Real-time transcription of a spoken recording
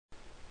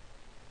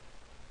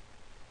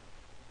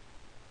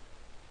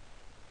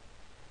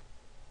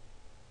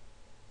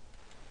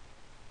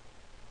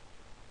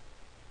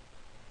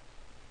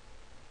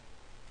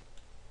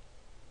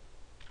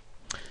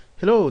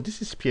Hello,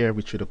 this is Pierre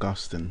Richard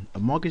Augustin, a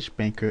mortgage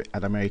banker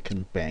at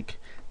American Bank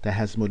that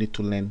has money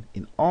to lend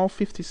in all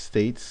 50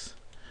 states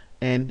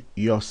and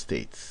your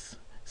states,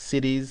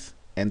 cities,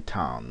 and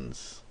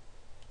towns.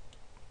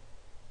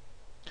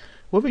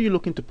 Whether you're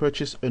looking to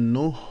purchase a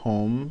new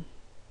home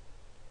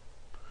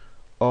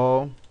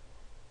or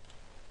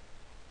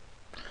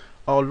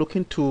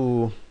looking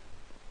to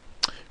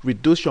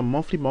reduce your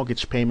monthly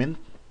mortgage payment,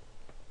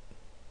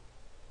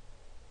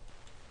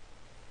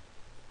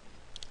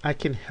 I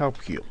can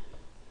help you.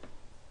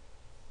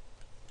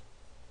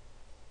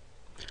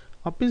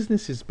 Our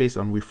business is based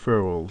on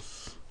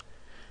referrals.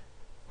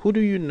 Who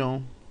do you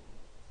know?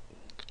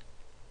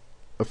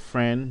 A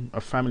friend, a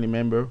family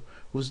member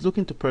who's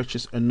looking to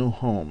purchase a new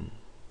home?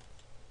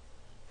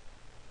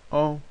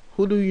 Or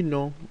who do you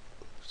know,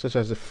 such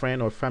as a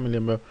friend or family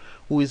member,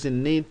 who is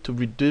in need to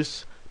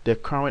reduce their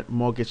current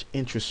mortgage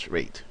interest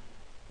rate?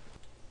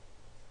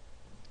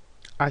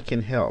 I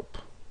can help.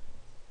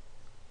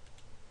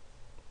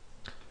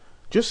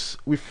 Just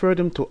refer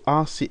them to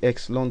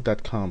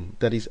rcxloan.com,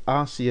 that is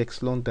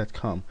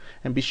rcxloan.com,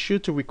 and be sure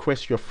to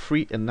request your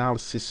free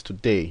analysis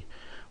today.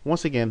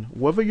 Once again,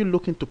 whether you're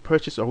looking to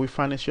purchase or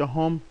refinance your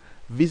home,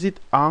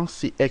 visit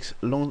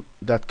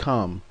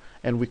rcxloan.com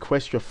and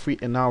request your free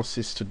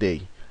analysis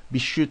today. Be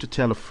sure to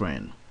tell a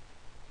friend.